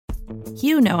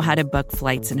You know how to book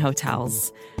flights and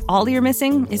hotels. All you're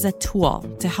missing is a tool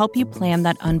to help you plan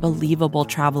that unbelievable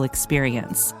travel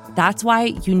experience. That's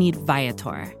why you need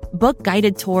Viator. Book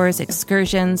guided tours,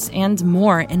 excursions, and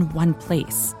more in one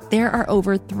place. There are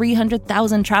over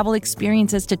 300,000 travel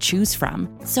experiences to choose from,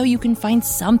 so you can find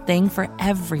something for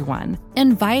everyone.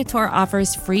 And Viator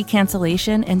offers free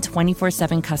cancellation and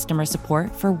 24/7 customer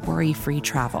support for worry-free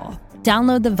travel.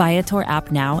 Download the Viator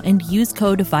app now and use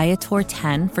code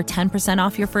Viator10 for 10%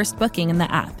 off your first booking in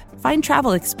the app. Find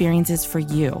travel experiences for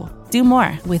you. Do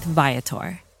more with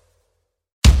Viator.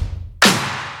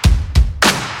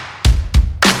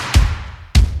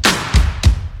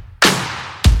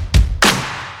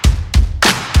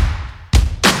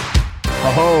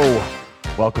 Oh,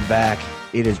 welcome back.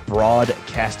 It is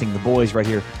Broadcasting the Boys right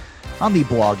here on the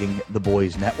Blogging the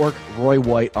Boys Network. Roy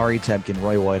White, Ari Temkin,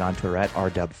 Roy White on Twitter at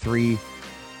RW3.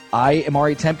 I am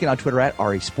Ari Temkin on Twitter at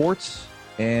Ari Sports.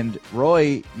 And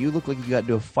Roy, you look like you got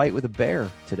into a fight with a bear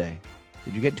today.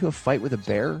 Did you get into a fight with a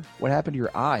bear? What happened to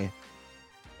your eye?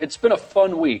 It's been a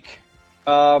fun week.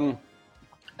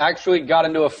 Actually got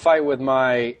into a fight with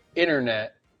my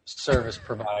internet service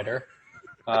provider.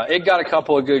 It got a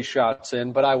couple of good shots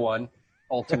in, but I won,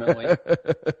 ultimately,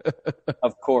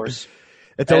 of course.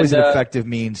 It's always an effective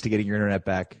means to getting your internet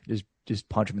back. Just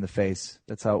punch them in the face.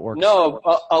 That's how it works. No,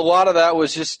 a lot of that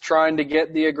was just trying to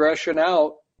get the aggression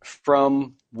out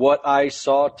from what I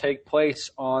saw take place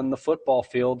on the football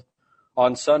field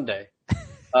on Sunday.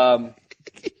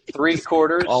 3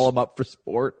 quarters. Call them up for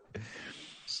sport.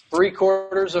 3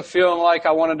 quarters of feeling like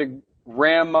I wanted to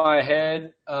ram my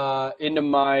head into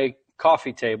my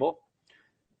coffee table,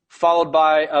 followed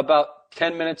by about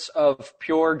 10 minutes of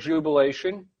pure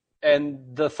jubilation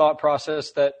and the thought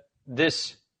process that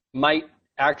this might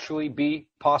actually be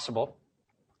possible.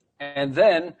 And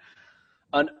then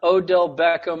an Odell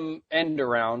Beckham end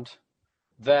around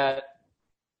that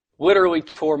literally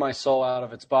tore my soul out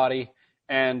of its body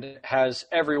and has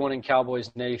everyone in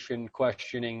Cowboys Nation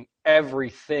questioning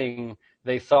everything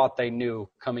they thought they knew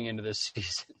coming into this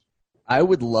season. I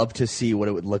would love to see what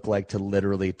it would look like to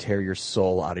literally tear your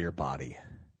soul out of your body.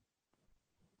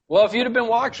 Well, if you'd have been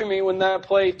watching me when that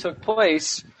play took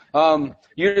place,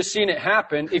 you'd have seen it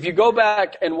happen. If you go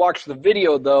back and watch the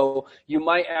video, though, you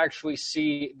might actually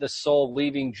see the soul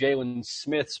leaving Jalen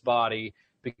Smith's body,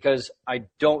 because I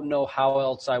don't know how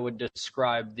else I would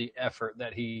describe the effort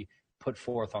that he put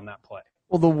forth on that play.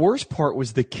 Well, the worst part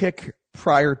was the kick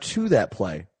prior to that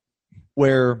play,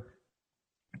 where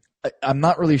I'm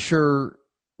not really sure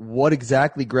what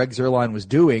exactly Greg Zuerlein was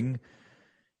doing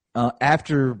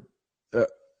after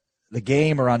the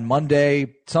game, or on Monday.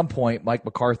 At some point, Mike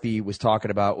McCarthy was talking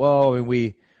about, well, I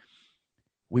mean,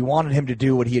 we wanted him to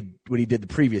do what he did the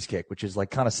previous kick, which is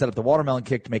like kind of set up the watermelon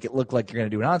kick to make it look like you're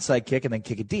going to do an onside kick and then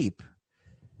kick it deep.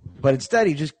 But instead,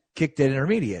 he just kicked it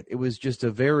intermediate. It was just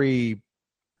a weird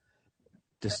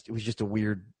deal. It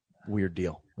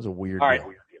was a weird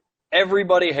deal.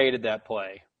 Everybody hated that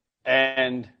play.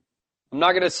 And I'm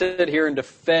not going to sit here and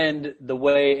defend the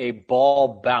way a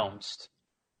ball bounced,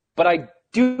 but I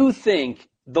do think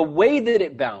the way that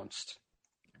it bounced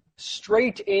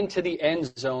straight into the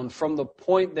end zone from the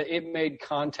point that it made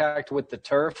contact with the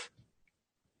turf,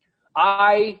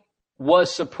 I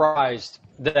was surprised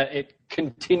that it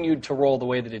continued to roll the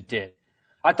way that it did.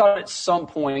 I thought at some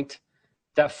point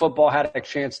that football had a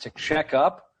chance to check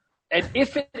up, and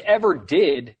if it ever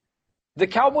did, the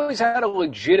Cowboys had a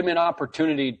legitimate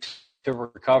opportunity to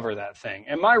recover that thing.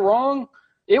 Am I wrong?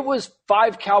 It was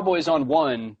 5 Cowboys on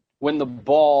 1 when the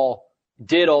ball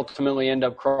did ultimately end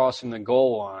up crossing the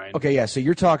goal line. Okay, yeah. So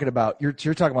you're talking about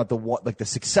the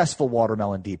successful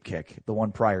watermelon deep kick, the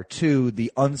one prior to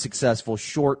the unsuccessful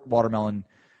short watermelon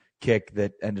kick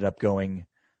that ended up leading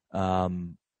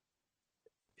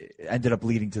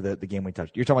to the game we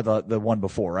touched. You're talking about the one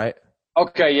before, right?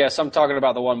 Okay, yes, I'm talking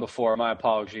about the one before. My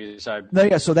apologies. I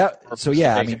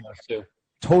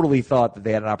totally thought that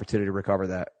they had an opportunity to recover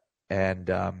that, and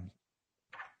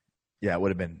it would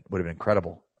have been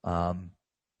incredible. And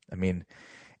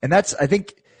that's, I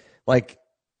think, like,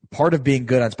 part of being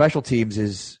good on special teams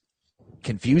is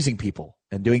confusing people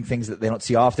and doing things that they don't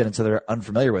see often, and so they're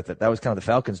unfamiliar with it. That was kind of the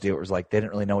Falcons' deal. It was like they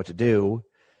didn't really know what to do.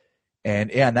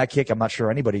 And, yeah, in that kick, I'm not sure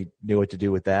anybody knew what to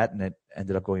do with that, and it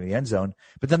ended up going to the end zone.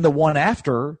 But then the one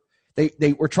after,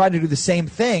 they were trying to do the same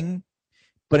thing,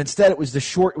 but instead it was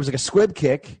it was like a squib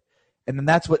kick, and then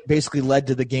that's what basically led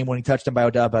to the game-winning touchdown by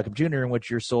Odell Beckham Jr., in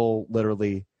which your soul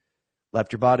literally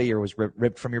left your body, or was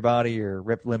ripped from your body, or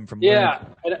ripped limb from limb. Yeah,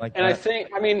 and I think,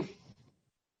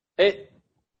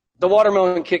 the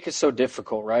watermelon kick is so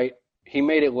difficult, right? He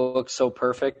made it look so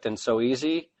perfect and so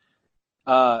easy.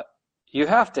 you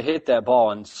have to hit that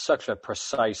ball in such a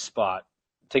precise spot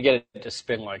to get it to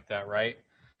spin like that, right?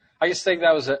 I just think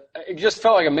it just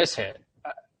felt like a mishit.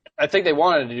 I think they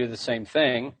wanted to do the same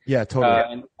thing. Yeah,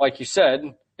 totally. And like you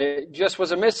said, it just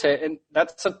was a mishit, and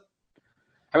that's a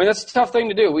tough thing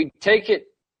to do. We take it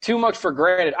too much for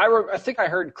granted. I think I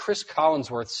heard Chris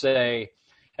Collinsworth say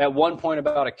at one point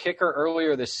about a kicker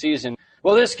earlier this season,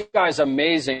 well, this guy's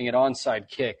amazing at onside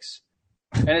kicks.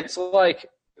 And it's like,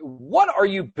 what are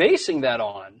you basing that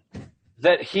on?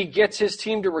 That he gets his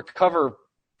team to recover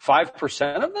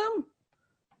 5% of them?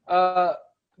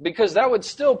 Because that would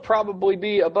still probably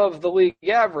be above the league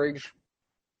average,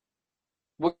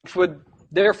 which would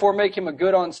therefore make him a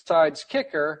good onside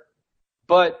kicker.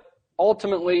 But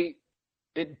ultimately,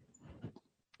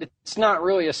 it's not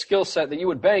really a skill set that you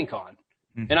would bank on.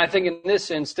 Mm-hmm. And I think in this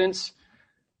instance,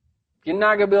 you're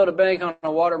not going to be able to bank on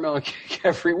a watermelon kick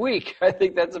every week. I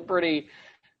think that's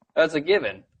a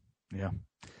given. Yeah.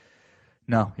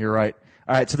 No, you're right.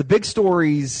 All right, so the big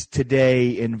stories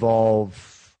today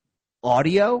involve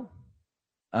audio.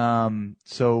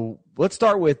 So let's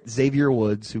start with Xavier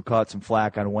Woods, who caught some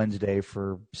flack on Wednesday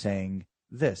for saying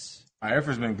this. Our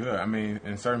effort's been good. I mean,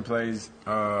 in certain plays,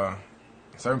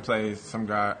 some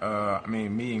guy,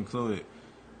 me included,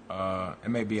 it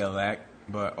may be a lack,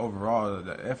 but overall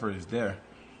the effort is there.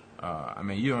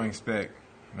 You don't expect.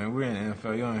 We're in the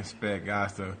NFL. You don't expect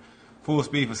guys to full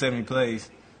speed for 70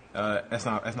 plays. That's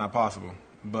not possible.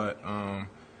 But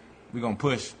we're gonna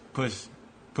push as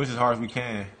hard as we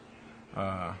can.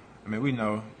 We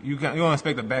know you don't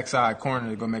expect the backside corner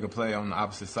to go make a play on the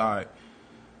opposite side.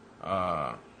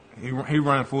 He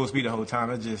running full speed the whole time.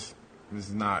 It's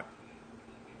not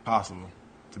possible,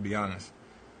 to be honest.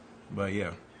 But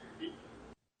yeah.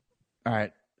 All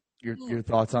right, your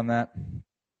thoughts on that?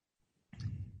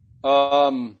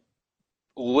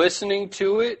 Listening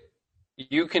to it,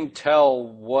 you can tell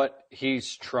what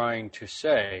he's trying to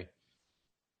say.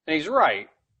 And he's right.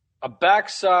 A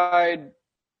backside,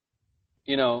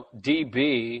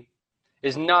 DB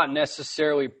is not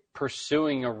necessarily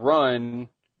pursuing a run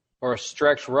or a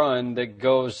stretch run that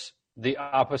goes the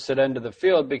opposite end of the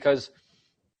field, because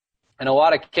in a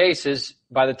lot of cases,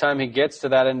 by the time he gets to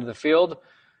that end of the field,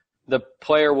 the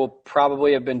player will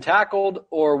probably have been tackled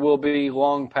or will be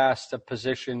long past a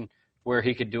position where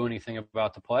he could do anything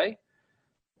about the play.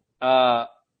 I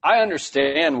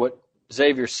understand what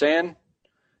Xavier's saying,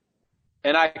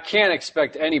 and I can't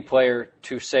expect any player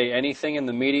to say anything in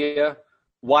the media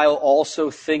while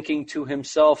also thinking to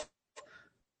himself,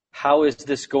 how is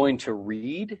this going to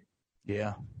read?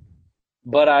 Yeah.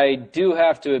 But I do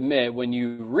have to admit, when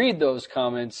you read those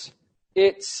comments,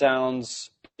 it sounds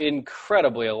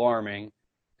incredibly alarming,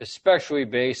 especially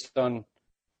based on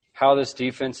how this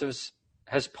defense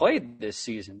has played this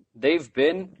season. They've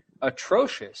been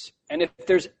atrocious. And if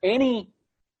there's any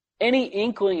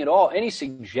inkling at all, any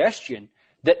suggestion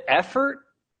that effort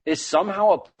is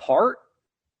somehow a part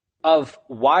of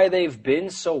why they've been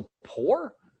so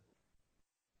poor,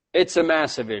 it's a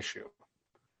massive issue.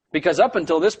 Because up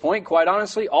until this point, quite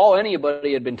honestly, all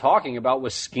anybody had been talking about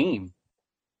was scheme.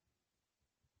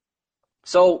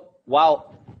 So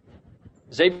while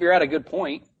Xavier had a good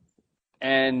point,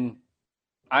 and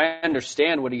I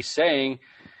understand what he's saying,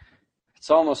 it's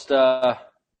almost,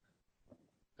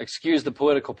 excuse the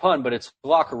political pun, but it's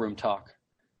locker room talk.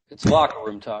 It's locker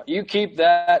room talk. You keep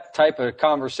that type of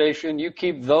conversation, you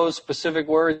keep those specific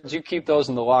words, you keep those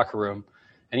in the locker room,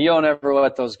 and you don't ever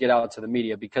let those get out to the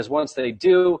media, because once they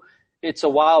do, it's a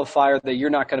wildfire that you're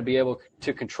not going to be able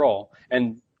to control.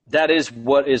 And that is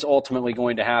what is ultimately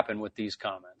going to happen with these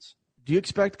comments. Do you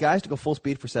expect guys to go full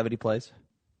speed for 70 plays?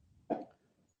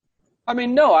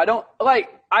 No, I don't.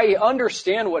 I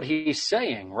understand what he's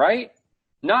saying, right?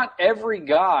 Not every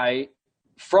guy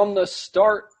from the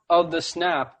start of the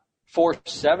snap for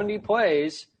 70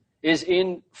 plays is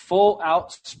in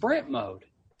full-out sprint mode.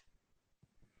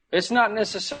 It's not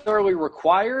necessarily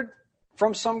required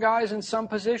from some guys in some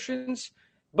positions,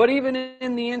 but even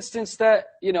in the instance that,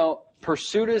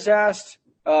 pursuit is asked,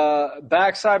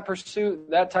 backside pursuit,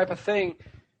 that type of thing,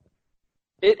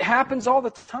 it happens all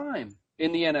the time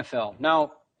in the NFL.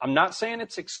 Now, I'm not saying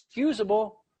it's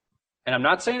excusable, and I'm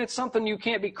not saying it's something you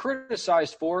can't be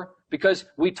criticized for, because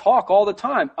we talk all the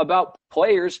time about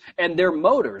players and their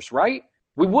motors, right?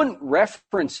 We wouldn't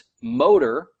reference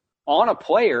motor on a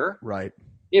player, right,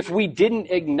 if we didn't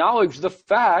acknowledge the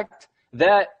fact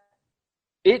that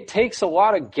it takes a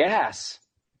lot of gas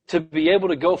to be able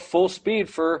to go full speed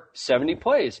for 70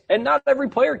 plays. And not every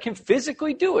player can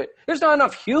physically do it. There's not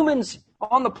enough humans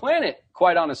on the planet,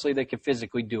 quite honestly, that can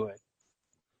physically do it.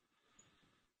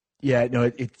 Yeah,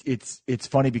 no, it's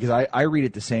funny because I read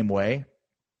it the same way.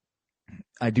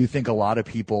 I do think a lot of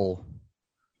people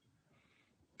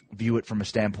view it from a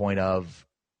standpoint of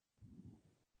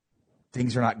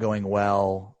things are not going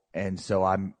well, and so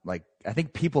I'm like, I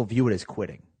think people view it as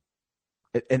quitting.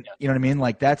 And you know what I mean?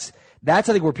 Like that's I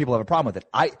think where people have a problem with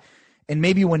it. And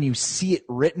maybe when you see it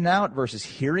written out versus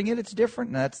hearing it, it's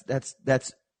different. And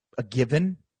that's a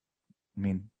given. I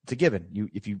mean, it's a given.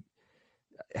 It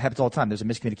happens all the time. There's a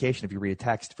miscommunication if you read a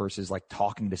text versus like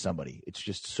talking to somebody. It's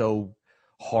just so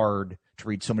hard to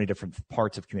read so many different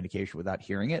parts of communication without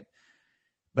hearing it.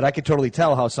 But I could totally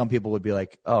tell how some people would be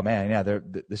like, "Oh man, yeah,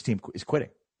 this team is quitting."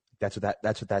 That's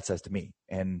what that says to me.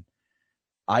 And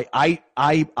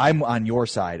I'm on your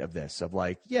side of this, of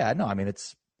like, yeah, no, I mean,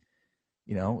 it's,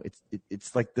 you know,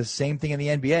 it's like the same thing in the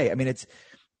NBA. I mean, it's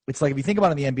like if you think about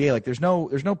it in the NBA, like there's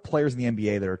no players in the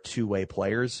NBA that are two-way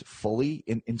players fully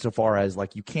insofar as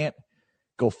like you can't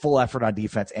go full effort on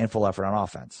defense and full effort on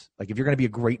offense. Like if you're going to be a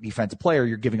great defensive player,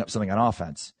 you're giving up something on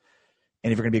offense.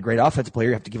 And if you're going to be a great offensive player,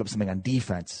 you have to give up something on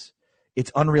defense.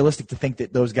 It's unrealistic to think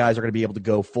that those guys are going to be able to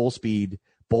go full speed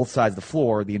both sides of the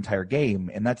floor the entire game.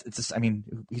 And I mean,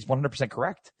 he's 100%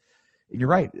 correct. And you're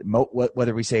right.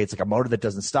 Whether we say it's like a motor that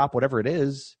doesn't stop, whatever it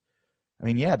is. I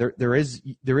mean, yeah, there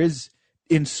is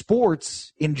in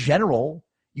sports in general,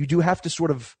 you do have to sort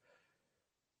of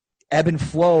ebb and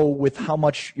flow with how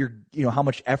much how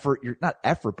much effort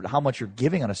but how much you're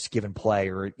giving on a given play,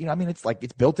 or, I mean, it's like,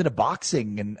 it's built into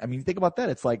boxing. And I mean, think about that.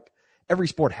 It's like every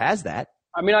sport has that.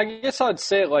 I mean, I guess I'd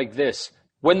say it like this.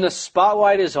 When the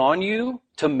spotlight is on you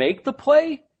to make the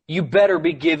play, you better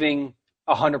be giving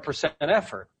 100%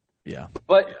 effort. Yeah.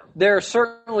 But there are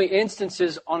certainly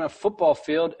instances on a football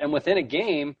field and within a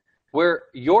game where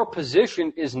your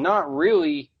position is not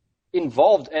really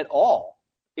involved at all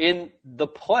in the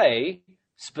play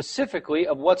specifically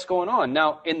of what's going on.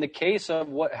 Now, in the case of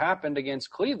what happened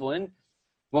against Cleveland,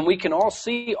 when we can all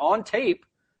see on tape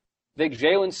that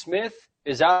Jalen Smith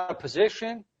is out of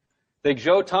position, that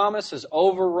Joe Thomas has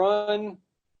overrun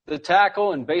the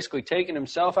tackle and basically taken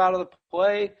himself out of the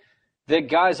play, that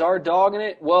guys are dogging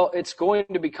it, well, it's going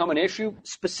to become an issue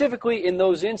specifically in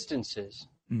those instances.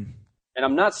 And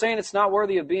I'm not saying it's not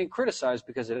worthy of being criticized,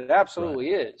 because it absolutely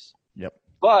is. Yep.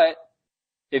 But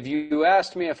if you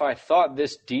asked me if I thought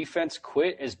this defense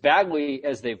quit as badly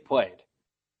as they've played,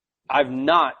 I've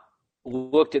not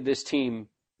looked at this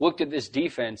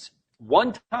defense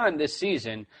one time this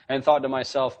season and thought to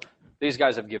myself, these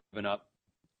guys have given up.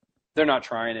 They're not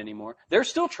trying anymore. They're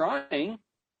still trying.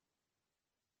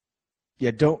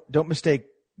 Yeah, don't mistake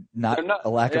a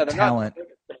lack of talent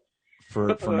for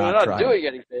not trying. They're not doing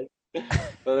anything,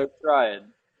 but they're trying.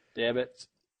 Damn it.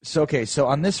 So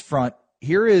on this front,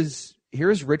 here is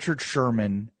Richard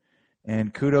Sherman,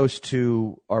 and kudos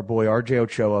to our boy RJ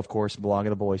Ochoa, of course, Blog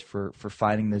of the Boys, for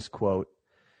finding this quote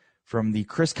from the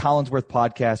Chris Collinsworth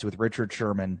podcast with Richard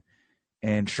Sherman.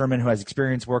 And Sherman, who has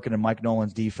experience working in Mike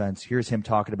Nolan's defense, here's him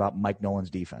talking about Mike Nolan's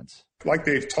defense. Like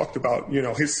they've talked about,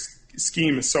 his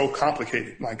scheme is so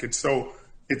complicated. Like it's so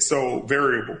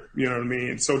variable, you know what I mean?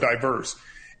 It's so diverse.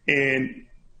 And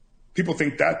people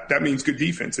think that means good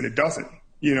defense, and it doesn't.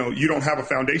 You don't have a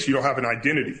foundation, you don't have an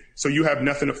identity. So you have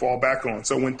nothing to fall back on.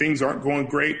 So when things aren't going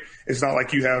great, it's not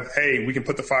like you have, hey, we can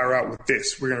put the fire out with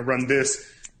this. We're going to run this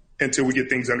until we get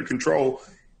things under control.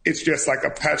 It's just like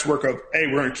a patchwork of, hey,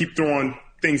 we're going to keep throwing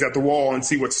things at the wall and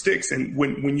see what sticks. And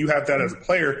when you have that as a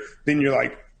player, then you're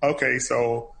like, okay,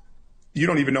 so you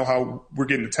don't even know how we're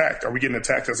getting attacked. Are we getting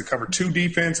attacked as a cover 2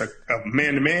 defense, a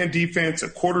man-to-man defense, a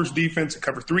quarters defense, a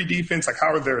cover 3 defense? Like,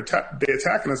 how are they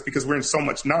attacking us, because we're in so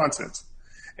much nonsense?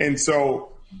 And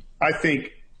so I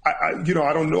think, I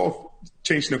don't know if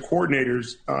changing the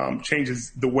coordinators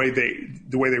changes the way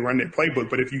they run their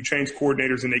playbook. But if you change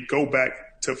coordinators and they go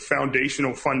back to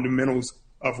foundational fundamentals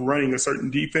of running a certain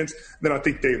defense, then I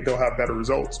think they'll have better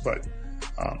results. But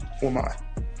who am I?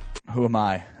 Who am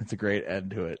I? That's a great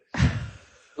end to it.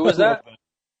 Who was that?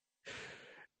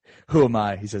 Who am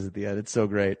I? He says at the end. It's so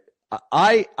great.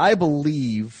 I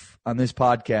believe on this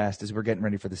podcast, as we're getting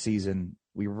ready for the season,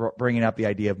 we were bringing up the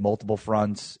idea of multiple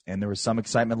fronts, and there was some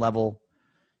excitement level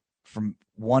from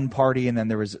one party, and then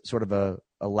there was sort of a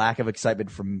lack of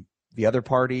excitement from the other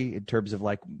party in terms of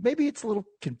like, maybe it's a little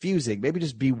confusing. Maybe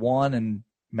just be one and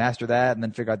master that and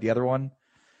then figure out the other one.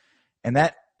 And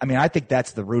I think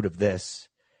that's the root of this.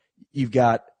 You've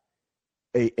got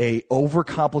a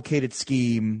overcomplicated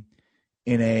scheme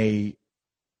in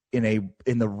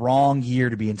the wrong year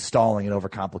to be installing an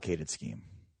overcomplicated scheme.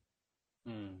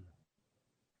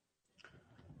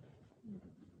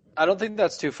 I don't think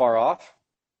that's too far off.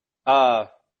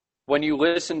 When you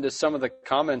listen to some of the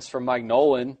comments from Mike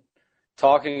Nolan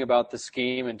talking about the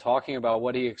scheme and talking about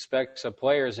what he expects of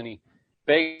players. And he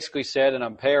basically said, and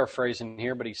I'm paraphrasing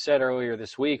here, but he said earlier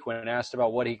this week when asked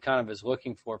about what he kind of is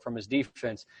looking for from his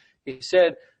defense, he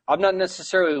said, I'm not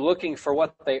necessarily looking for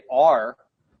what they are,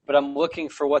 but I'm looking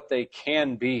for what they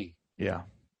can be. Yeah.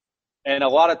 And a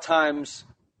lot of times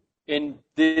in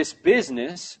this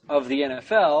business of the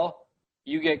NFL,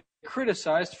 you get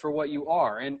criticized for what you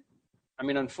are. And, I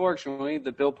mean, unfortunately,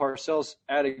 the Bill Parcells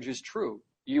adage is true.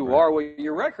 You are what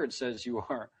your record says you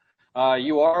are.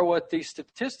 You are what the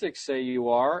statistics say you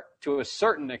are to a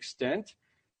certain extent.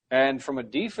 And from a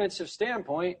defensive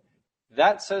standpoint,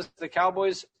 that says the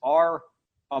Cowboys are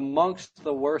amongst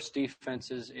the worst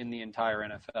defenses in the entire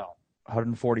NFL.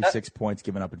 146 points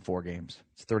given up in 4 games.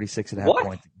 It's 36.5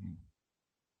 points a game.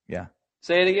 Yeah.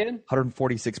 Say it again?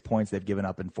 146 points they've given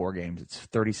up in 4 games. It's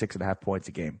 36.5 points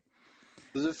a game.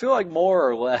 Does it feel like more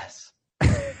or less?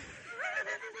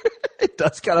 It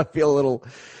does kind of feel a little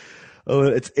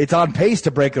it's on pace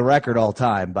to break a record all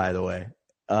time, by the way.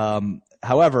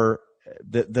 However,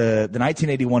 the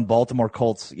 1981 Baltimore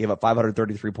Colts gave up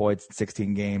 533 points in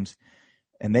 16 games,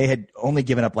 and they had only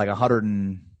given up like 100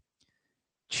 and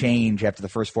change after the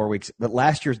first 4 weeks. But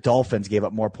last year's Dolphins gave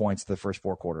up more points the first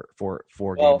four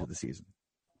games of the season.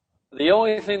 The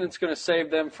only thing that's going to save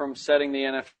them from setting the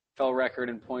NFL record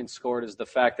in points scored is the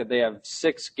fact that they have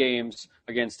 6 games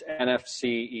against NFC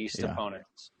East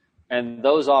opponents. And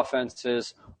those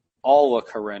offenses all look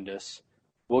horrendous.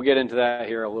 We'll get into that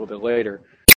here a little bit later.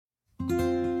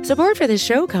 Support for this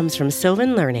show comes from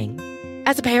Sylvan Learning.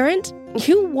 As a parent,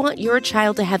 you want your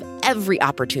child to have every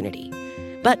opportunity.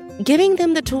 But giving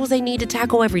them the tools they need to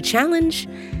tackle every challenge,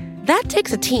 that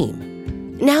takes a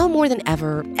team. Now more than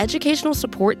ever, educational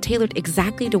support tailored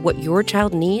exactly to what your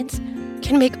child needs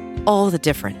can make all the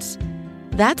difference.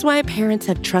 That's why parents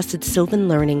have trusted Sylvan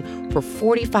Learning for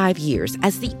 45 years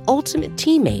as the ultimate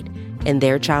teammate in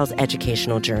their child's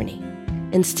educational journey,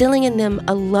 instilling in them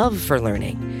a love for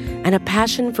learning and a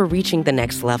passion for reaching the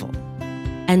next level.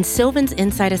 And Sylvan's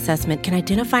Insight Assessment can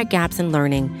identify gaps in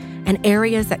learning and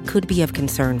areas that could be of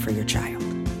concern for your child.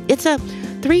 It's a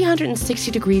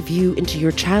 360-degree view into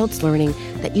your child's learning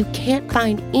that you can't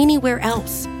find anywhere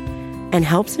else, and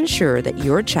helps ensure that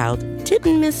your child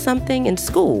didn't miss something in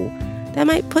school that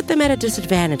might put them at a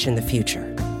disadvantage in the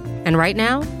future. And right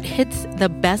now, it's the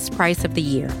best price of the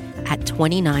year at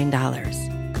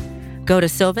 $29. Go to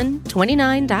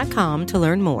sylvan29.com to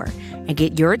learn more and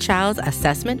get your child's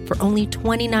assessment for only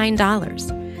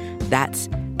 $29. That's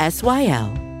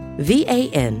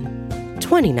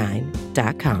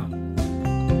SYLVAN29.com.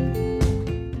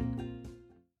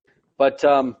 But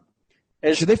should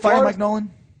they fire Mike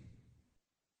Nolan?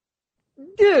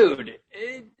 Dude,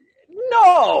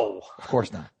 no. Of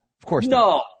course not. Of course no.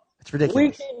 not. It's ridiculous. We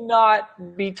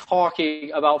cannot be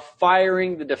talking about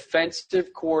firing the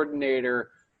defensive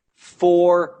coordinator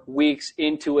 4 weeks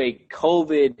into a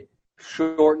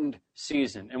COVID-shortened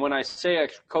season. And when I say a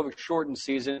COVID-shortened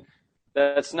season,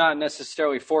 that's not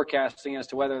necessarily forecasting as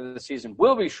to whether the season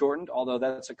will be shortened, although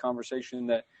that's a conversation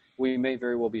that we may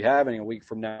very well be having a week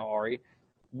from now, Ari.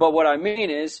 But what I mean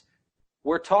is,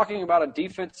 we're talking about a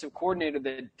defensive coordinator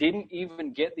that didn't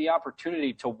even get the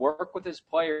opportunity to work with his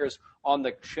players on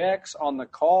the checks, on the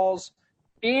calls,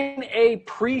 in a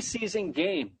preseason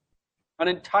game. An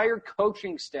entire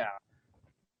coaching staff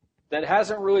that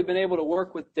hasn't really been able to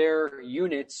work with their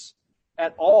units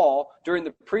at all during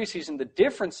the preseason. The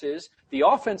difference is the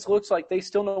offense looks like they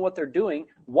still know what they're doing.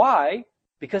 Why?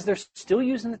 Because they're still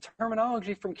using the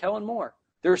terminology from Kellen Moore.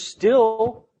 They're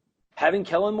still having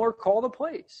Kellen Moore call the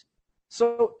plays.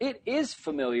 So it is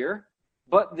familiar,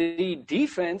 but the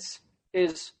defense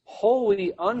is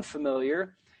wholly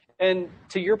unfamiliar. And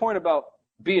to your point about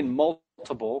being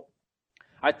multiple,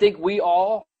 I think we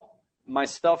all,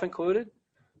 myself included,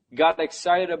 got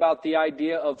excited about the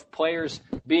idea of players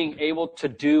being able to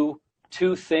do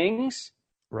 2 things.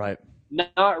 Right.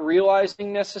 Not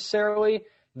realizing necessarily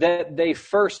that they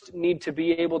first need to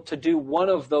be able to do one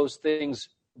of those things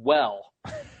well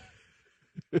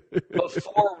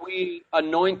before we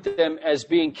anoint them as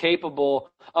being capable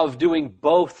of doing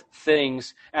both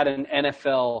things at an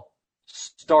NFL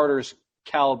starter's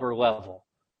caliber level.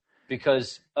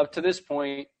 Because up to this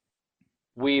point,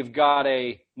 we've got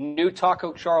a new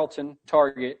Taco Charlton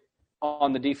target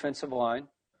on the defensive line.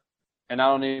 And I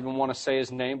don't even want to say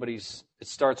his name, but it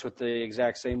starts with the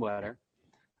exact same letter.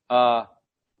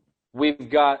 We've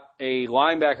got a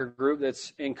linebacker group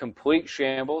that's in complete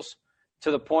shambles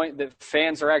to the point that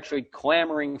fans are actually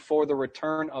clamoring for the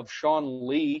return of Sean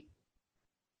Lee.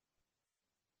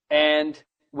 And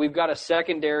we've got a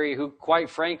secondary who,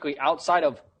 quite frankly, outside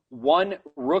of one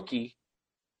rookie,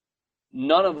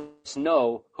 none of us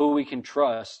know who we can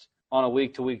trust on a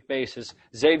week-to-week basis.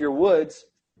 Xavier Woods,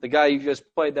 the guy you just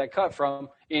played that cut from,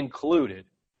 included.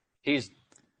 He's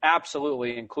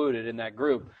absolutely included in that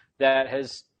group that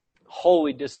has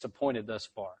wholly disappointed thus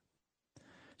far.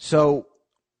 So,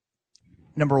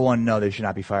 number one, no, they should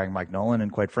not be firing Mike Nolan.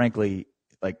 And quite frankly,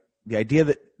 like the idea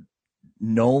that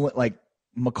Nolan, like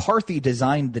McCarthy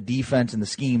designed the defense and the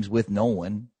schemes with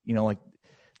Nolan, you know, like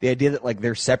the idea that like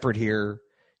they're separate here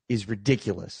is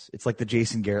ridiculous. It's like the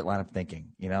Jason Garrett line of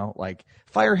thinking, you know, like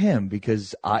fire him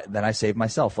because then I save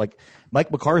myself. Like Mike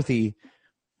McCarthy's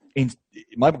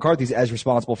as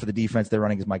responsible for the defense they're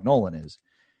running as Mike Nolan is.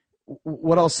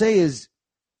 What I'll say is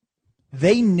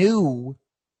they knew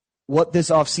what this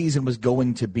offseason was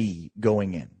going to be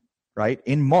going in, right?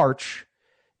 In March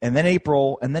and then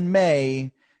April and then May,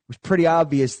 it was pretty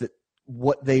obvious that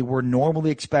what they were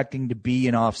normally expecting to be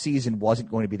an offseason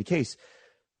wasn't going to be the case.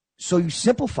 So you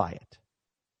simplify it.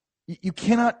 You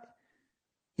cannot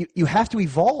 – you have to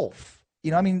evolve.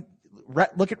 You know, I mean,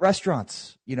 look at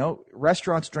restaurants. You know,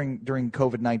 restaurants during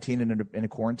COVID-19 and in a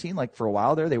quarantine, like for a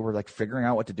while there, they were like figuring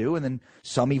out what to do, and then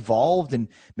some evolved and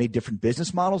made different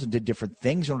business models and did different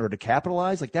things in order to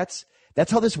capitalize. Like that's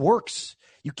how this works.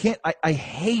 You can't – I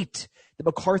hate that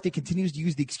McCarthy continues to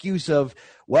use the excuse of,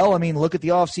 well, I mean, look at the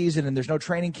offseason and there's no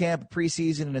training camp,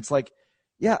 preseason, and it's like,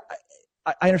 yeah –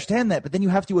 I understand that, but then you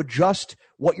have to adjust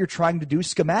what you're trying to do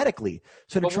schematically.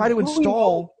 So to try to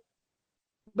install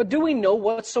 – But do we know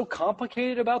what's so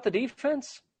complicated about the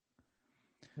defense?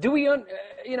 Do we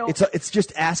you know – It's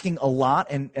just asking a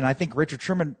lot, and I think Richard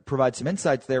Sherman provides some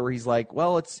insights there where he's like,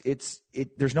 well,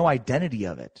 there's no identity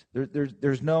of it.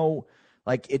 There's no –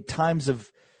 like at times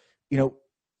of – you know,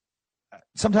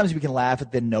 sometimes we can laugh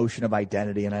at the notion of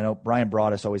identity, and I know Brian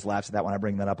Broaddus always laughs at that when I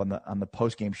bring that up on the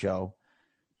postgame show.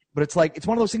 But it's like it's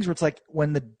one of those things where it's like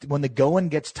when the going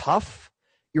gets tough,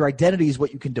 your identity is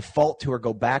what you can default to or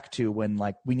go back to when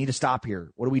like we need to stop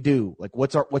here. What do we do? Like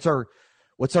what's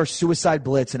our suicide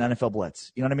blitz and NFL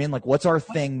blitz? You know what I mean? Like what's our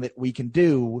thing that we can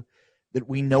do that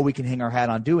we know we can hang our hat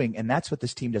on doing? And that's what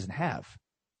this team doesn't have.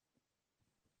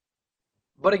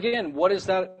 But again, what is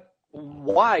that?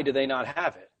 Why do they not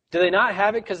have it? Do they not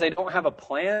have it because they don't have a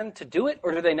plan to do it?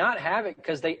 Or do they not have it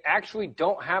because they actually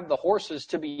don't have the horses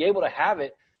to be able to have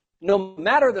it no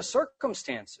matter the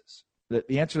circumstances?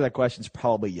 The answer to that question is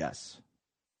probably yes.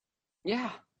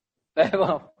 Yeah.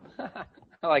 Well,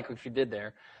 I like what you did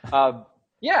there.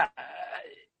 Yeah.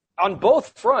 On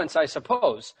both fronts, I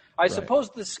suppose. I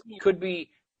suppose this could be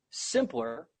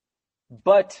simpler,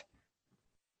 but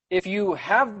if you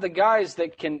have the guys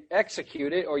that can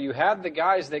execute it or you have the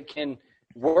guys that can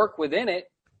work within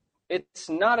it, it's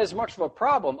not as much of a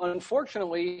problem.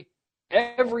 Unfortunately,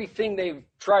 everything they've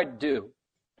tried to do,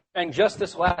 and just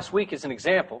this last week is an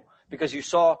example, because you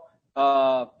saw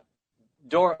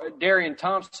Darian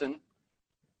Thompson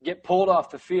get pulled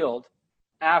off the field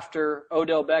after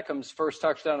Odell Beckham's first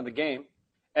touchdown of the game,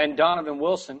 and Donovan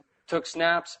Wilson took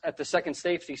snaps at the second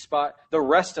safety spot the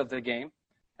rest of the game.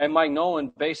 And Mike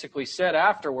Nolan basically said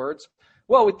afterwards,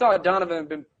 well, we thought Donovan had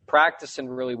been practicing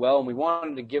really well, and we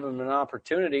wanted to give him an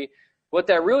opportunity. What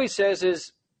that really says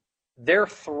is they're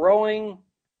throwing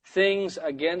things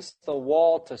against the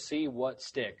wall to see what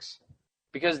sticks,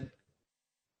 because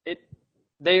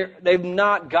they've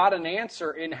not got an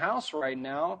answer in-house right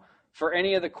now for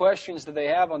any of the questions that they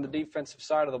have on the defensive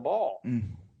side of the ball.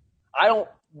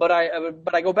 But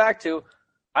I go back to,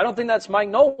 I don't think that's Mike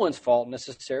Nolan's fault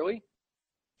necessarily.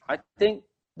 I think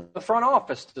the front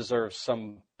office deserves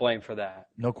some blame for that.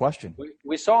 No question.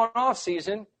 We saw an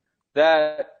offseason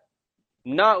that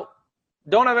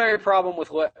don't have any problem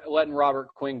with letting Robert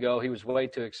Quinn go. He was way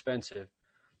too expensive.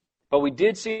 But we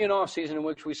did see an offseason in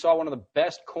which we saw one of the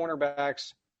best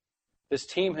cornerbacks this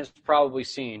team has probably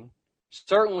seen,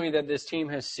 certainly that this team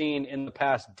has seen in the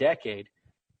past decade,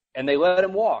 and they let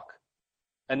him walk.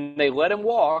 And they let him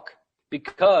walk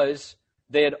because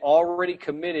they had already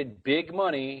committed big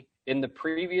money in the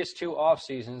previous two off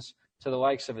seasons to the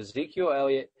likes of Ezekiel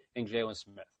Elliott and Jalen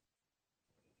Smith.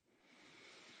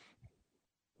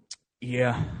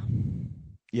 Yeah.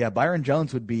 Byron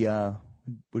Jones would be an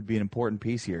important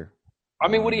piece here. I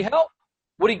mean, would he help?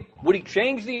 Would he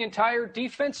change the entire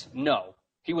defense? No,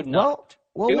 he would not.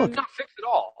 Well, he would not fix it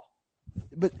all.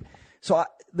 But so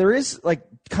there is like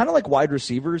kind of like wide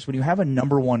receivers. When you have a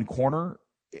number one corner,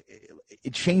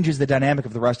 it changes the dynamic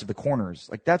of the rest of the corners.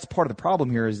 Like that's part of the problem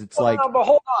here. Is it's but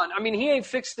hold on. I mean, he ain't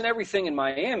fixing everything in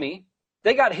Miami.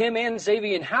 They got him and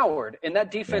Xavier Howard, and that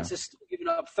defense is still giving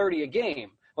up 30 a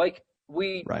game. Like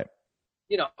right.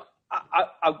 You know,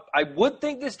 I would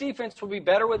think this defense would be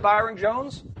better with Byron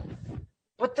Jones,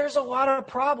 But there's a lot of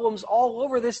problems all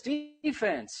over this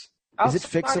defense. Is it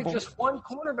fixable? Outside of just one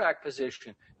cornerback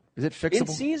position. Is it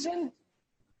fixable?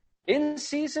 In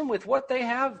season with what they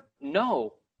have,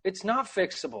 no, it's not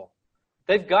fixable.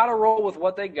 They've got to roll with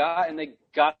what they got, and they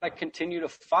got to continue to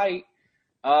fight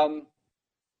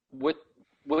with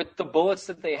the bullets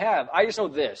that they have. I just know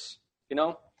this,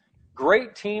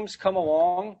 great teams come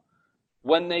along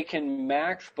when they can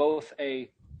match both a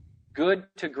good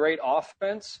to great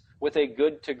offense with a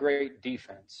good to great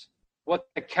defense. What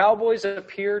the Cowboys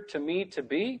appear to me to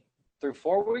be through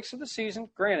 4 weeks of the season,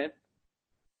 granted,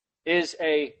 is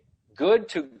a good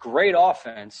to great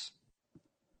offense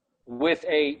with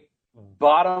a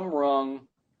bottom rung,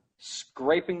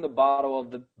 scraping the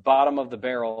bottom of the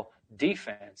barrel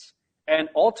defense. And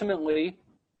ultimately,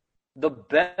 the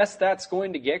best that's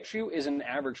going to get you is an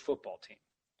average football team.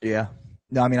 Yeah.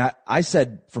 No, I mean, I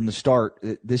said from the start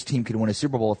that this team could win a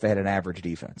Super Bowl if they had an average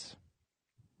defense.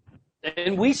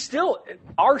 And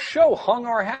our show hung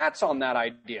our hats on that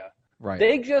idea. Right.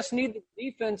 They just need the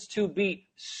defense to be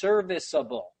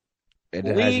serviceable.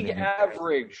 League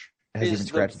average is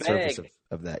the bag. The surface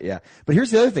of that, yeah. But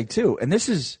here's the other thing, too, and this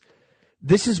is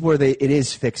where it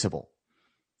is fixable.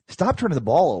 Stop turning the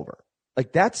ball over.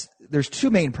 There's two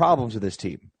main problems with this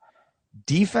team.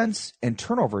 Defense and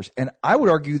turnovers. And I would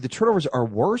argue the turnovers are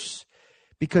worse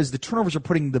because the turnovers are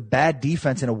putting the bad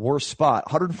defense in a worse spot.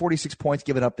 146 points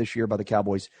given up this year by the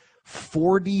Cowboys.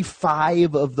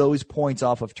 45 of those points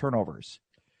off of turnovers.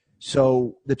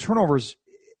 So the turnovers,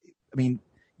 I mean,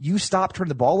 you stop turning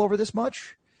the ball over this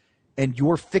much, and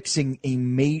you're fixing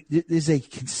this is a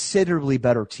considerably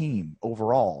better team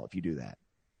overall if you do that.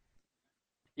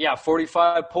 Yeah,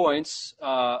 45 points,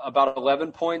 about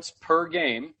 11 points per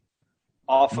game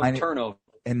off of turnover.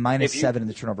 And -7 in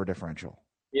the turnover differential.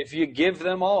 If you give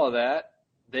them all of that,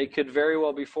 they could very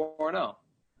well be 4-0.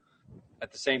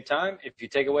 At the same time, if you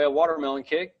take away a watermelon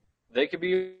kick, they could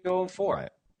be 0-4.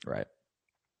 Right.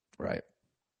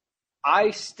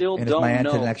 I still don't know. And if my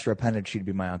aunt had an extra appendage, she'd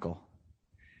be my uncle.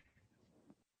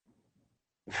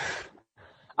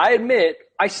 I admit,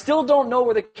 I still don't know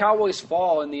where the Cowboys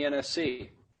fall in the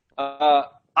NFC.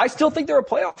 I still think they're a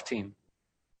playoff team.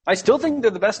 I still think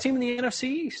they're the best team in the NFC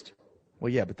East.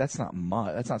 Well, yeah, but that's not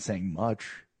much. That's not saying much.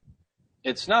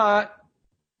 It's not.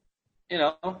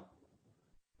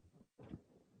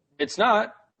 It's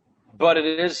not. But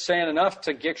it is saying enough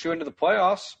to get you into the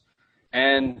playoffs.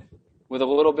 And with a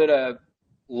little bit of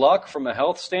luck from a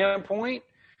health standpoint,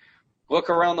 look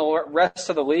around the rest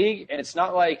of the league, and it's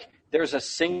not like there's a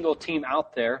single team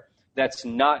out there that's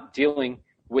not dealing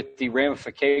with the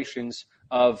ramifications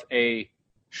of a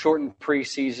shortened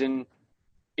preseason.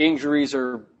 Injuries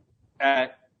are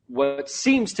at what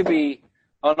seems to be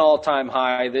an all-time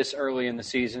high this early in the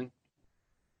season.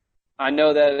 I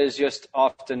know that is just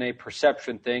often a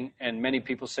perception thing, and many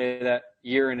people say that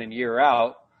year in and year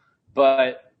out.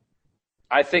 But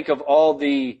I think of all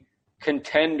the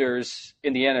contenders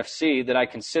in the NFC that I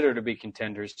consider to be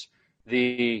contenders,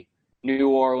 the New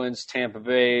Orleans, Tampa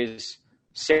Bays,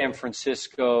 San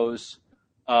Francisco's,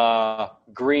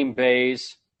 Green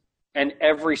Bay's, and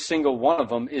every single one of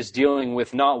them is dealing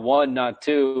with not one, not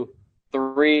two,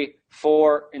 3,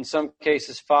 4, in some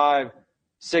cases 5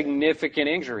 significant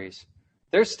injuries.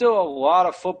 There's still a lot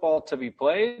of football to be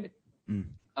played.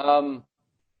 And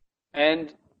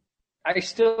I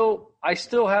still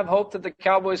have hope that the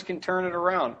Cowboys can turn it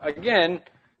around. Again,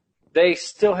 they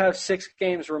still have 6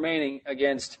 games remaining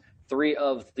against 3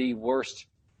 of the worst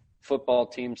football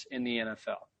teams in the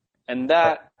NFL. And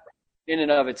that, in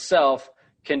and of itself,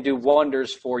 can do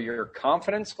wonders for your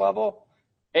confidence level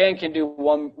and can do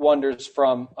wonders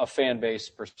from a fan base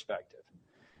perspective.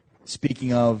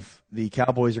 Speaking of, the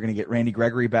Cowboys are going to get Randy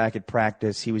Gregory back at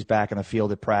practice. He was back on the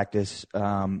field at practice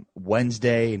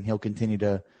Wednesday, and he'll continue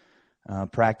to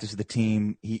practice with the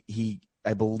team. He,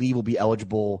 I believe, will be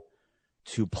eligible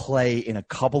to play in a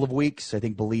couple of weeks. I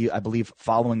believe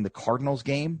following the Cardinals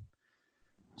game.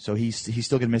 So he's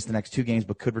still going to miss the next 2 games,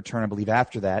 but could return, I believe,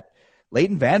 after that.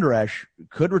 Leighton Vander Esch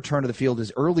could return to the field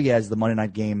as early as the Monday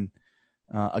night game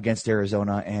against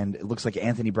Arizona, and it looks like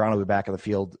Anthony Brown will be back on the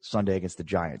field Sunday against the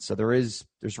Giants. So there's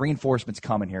reinforcements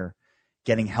coming here,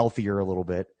 getting healthier a little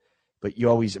bit. But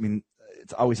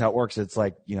it's always how it works. It's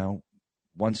like,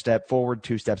 1 step forward,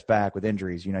 2 steps back with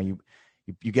injuries. You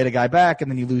get a guy back and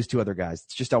then you lose 2 other guys.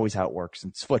 It's just always how it works.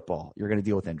 It's football. You're going to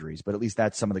deal with injuries, but at least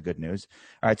that's some of the good news.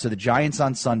 All right, so the Giants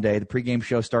on Sunday. The pregame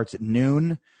show starts at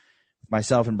noon.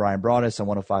 Myself and Brian Broaddus on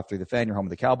 105.3 The Fan. You're home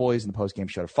with the Cowboys, and the postgame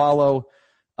show to follow.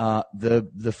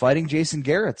 The Fighting Jason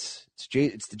Garretts.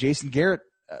 It's the Jason Garrett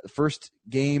first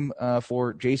game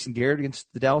for Jason Garrett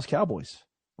against the Dallas Cowboys.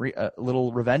 a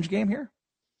little revenge game here?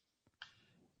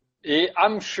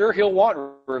 I'm sure he'll want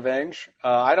revenge.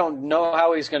 I don't know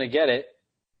how he's going to get it.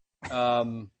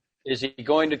 Is he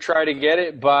going to try to get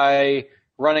it by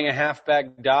running a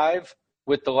halfback dive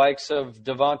with the likes of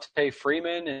Devontae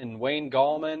Freeman and Wayne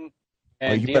Gallman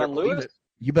and Deion Lewis?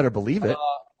 You better believe it.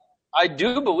 I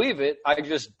do believe it. I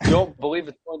just don't believe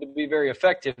it's going to be very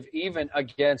effective, even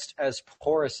against as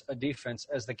porous a defense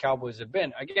as the Cowboys have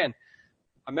been. Again,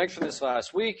 I mentioned this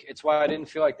last week. It's why I didn't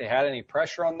feel like they had any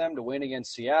pressure on them to win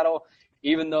against Seattle,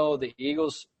 even though the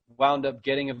Eagles wound up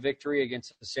getting a victory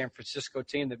against the San Francisco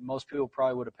team that most people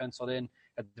probably would have penciled in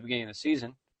at the beginning of the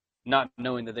season, not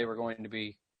knowing that they were going to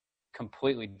be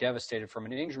completely devastated from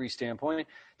an injury standpoint.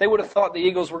 They would have thought the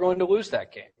Eagles were going to lose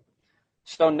that game.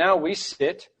 So now we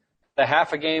sit the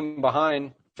half a game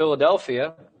behind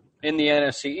Philadelphia in the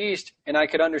NFC East, and I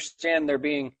could understand there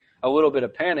being a little bit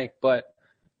of panic, but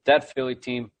that Philly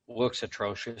team looks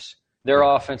atrocious. Their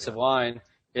offensive line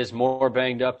is more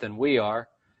banged up than we are.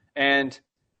 And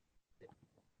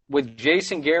with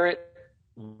Jason Garrett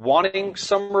wanting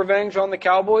some revenge on the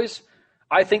Cowboys,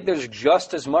 I think there's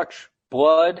just as much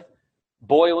blood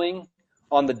boiling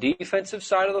on the defensive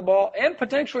side of the ball and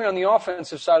potentially on the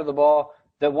offensive side of the ball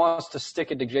that wants to stick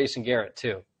it to Jason Garrett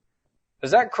too. Is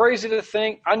that crazy to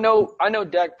think? I know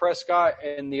Dak Prescott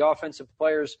and the offensive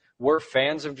players were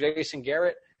fans of Jason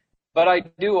Garrett, but I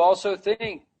do also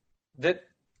think that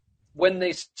when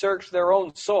they search their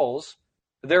own souls,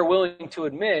 they're willing to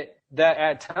admit that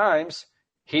at times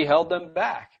he held them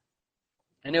back.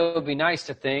 And it would be nice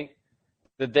to think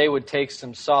that they would take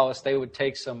some solace, they would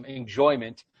take some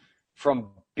enjoyment from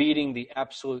beating the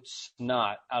absolute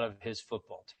snot out of his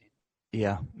football team.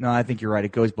 Yeah, no, I think you're right.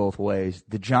 It goes both ways.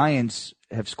 The Giants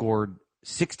have scored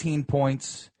 16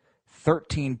 points,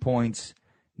 13 points,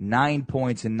 9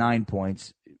 points, and 9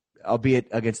 points, albeit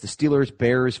against the Steelers,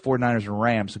 Bears, 49ers, and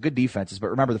Rams. So good defenses. But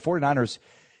remember, the 49ers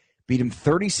beat them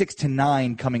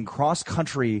 36-9 coming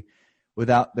cross-country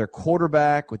without their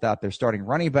quarterback, without their starting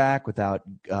running back, without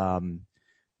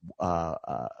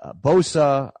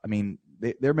Bosa. I mean,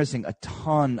 they're missing a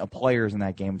ton of players in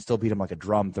that game and still beat them like a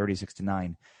drum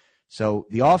 36-9. So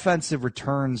the offensive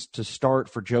returns to start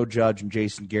for Joe Judge and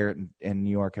Jason Garrett in New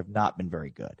York have not been very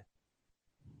good.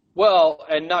 Well,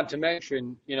 and not to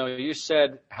mention, you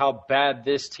said how bad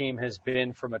this team has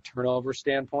been from a turnover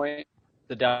standpoint,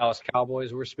 the Dallas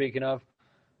Cowboys we're speaking of.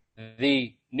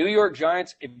 The New York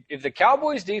Giants, if the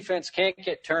Cowboys defense can't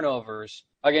get turnovers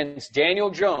against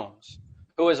Daniel Jones,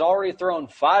 who has already thrown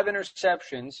 5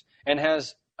 interceptions and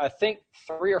has, I think,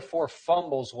 3 or 4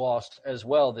 fumbles lost as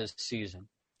well this season.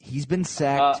 He's been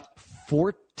sacked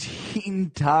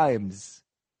 14 times.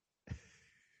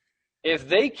 If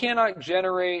they cannot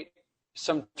generate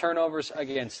some turnovers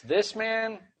against this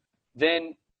man,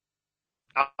 then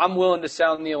I'm willing to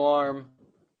sound the alarm.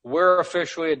 We're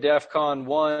officially at DEFCON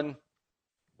 1,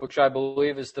 which I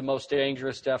believe is the most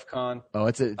dangerous DEFCON. Oh,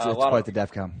 it's quite the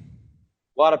DEFCON.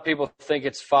 A lot of people think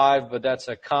it's 5, but that's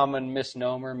a common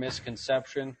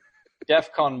misconception.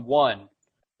 DEFCON 1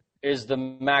 is the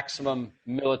maximum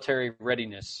military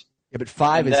readiness. Yeah, but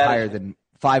 5 is higher than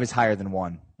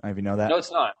 1. I don't know if you know that. No,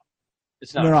 it's not.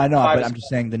 It's not. No, I know, but I'm just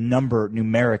saying the number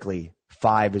numerically,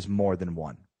 5 is more than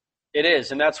 1. It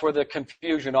is, and that's where the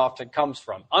confusion often comes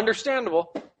from.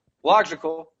 Understandable,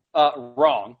 logical,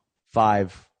 wrong.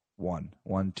 5, 1.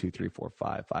 1, 2, 3, 4,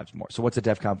 5. 5's more. So what's a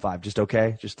DEFCON 5? Just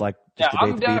okay? Just like a day at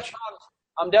the beach?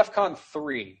 I'm DEFCON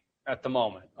 3 at the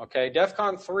moment. Okay,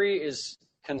 DEFCON 3 is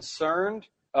concerned,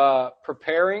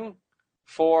 preparing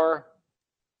for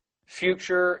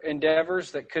future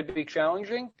endeavors that could be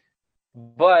challenging,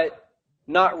 but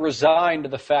not resigned to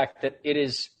the fact that it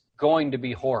is going to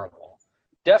be horrible.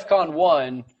 DEFCON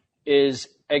 1 is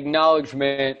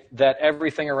acknowledgement that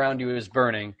everything around you is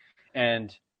burning,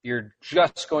 and you're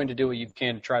just going to do what you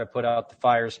can to try to put out the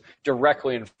fires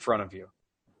directly in front of you.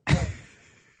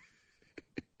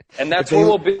 And that's where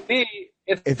we'll be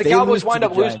if the Cowboys wind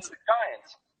up losing to the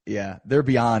Giants. Yeah, they're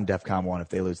beyond DEFCON 1 if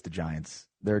they lose to the Giants.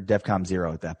 They're DEFCON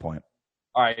 0 at that point.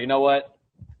 All right, you know what?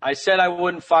 I said I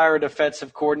wouldn't fire a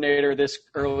defensive coordinator this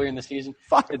early in the season.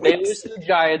 If they lose to the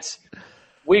Giants,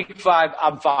 week 5,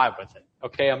 I'm fine with it.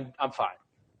 Okay, I'm fine.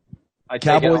 I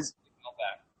take it back.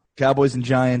 Cowboys and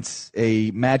Giants,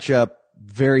 a matchup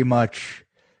very much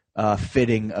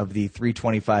fitting of the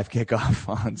 3:25 kickoff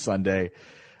on Sunday.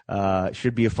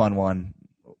 Should be a fun one.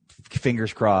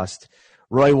 Fingers crossed.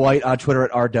 Roy White on Twitter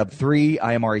at RW3.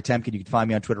 I am Ari Temkin. You can find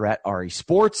me on Twitter at Ari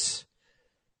Sports.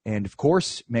 And, of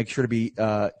course, make sure to be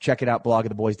checking out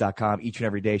blogoftheboys.com each and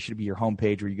every day. Should be your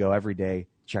homepage where you go every day.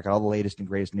 Check out all the latest and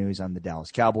greatest news on the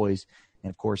Dallas Cowboys And,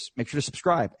 of course, make sure to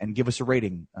subscribe and give us a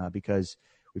rating because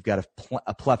we've got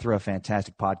a plethora of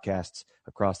fantastic podcasts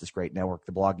across this great network,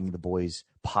 the Blogging the Boys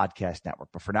podcast network.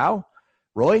 But for now,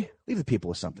 Roy, leave the people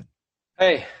with something.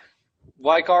 Hey,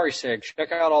 like Ari said,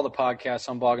 check out all the podcasts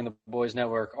on Blogging the Boys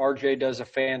Network. RJ does a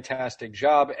fantastic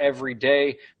job every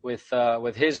day with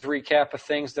his recap of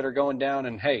things that are going down.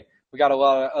 And, hey, we got a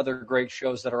lot of other great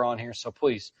shows that are on here. So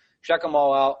please check them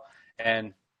all out.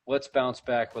 And let's bounce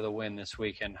back with a win this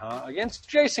weekend, huh? Against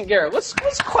Jason Garrett. Let's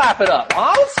clap it up,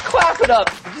 huh? Let's clap it up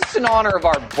just in honor of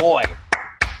our boy.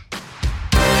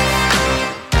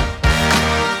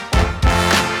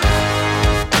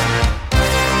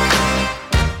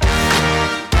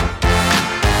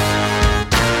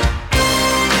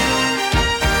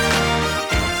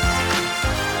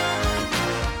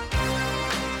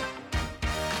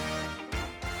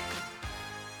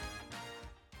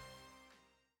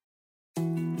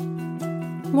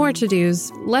 More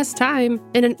to-dos, less time,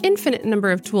 and an infinite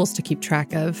number of tools to keep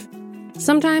track of.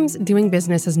 Sometimes doing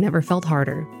business has never felt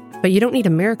harder, but you don't need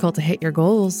a miracle to hit your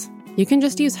goals. You can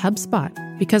just use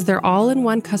HubSpot because their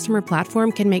all-in-one customer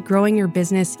platform can make growing your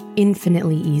business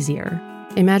infinitely easier.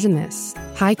 Imagine this: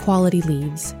 high-quality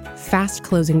leads, fast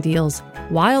closing deals,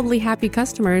 wildly happy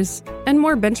customers, and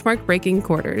more benchmark-breaking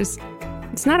quarters.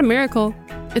 It's not a miracle,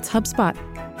 it's HubSpot.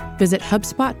 Visit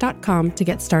HubSpot.com to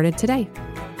get started today.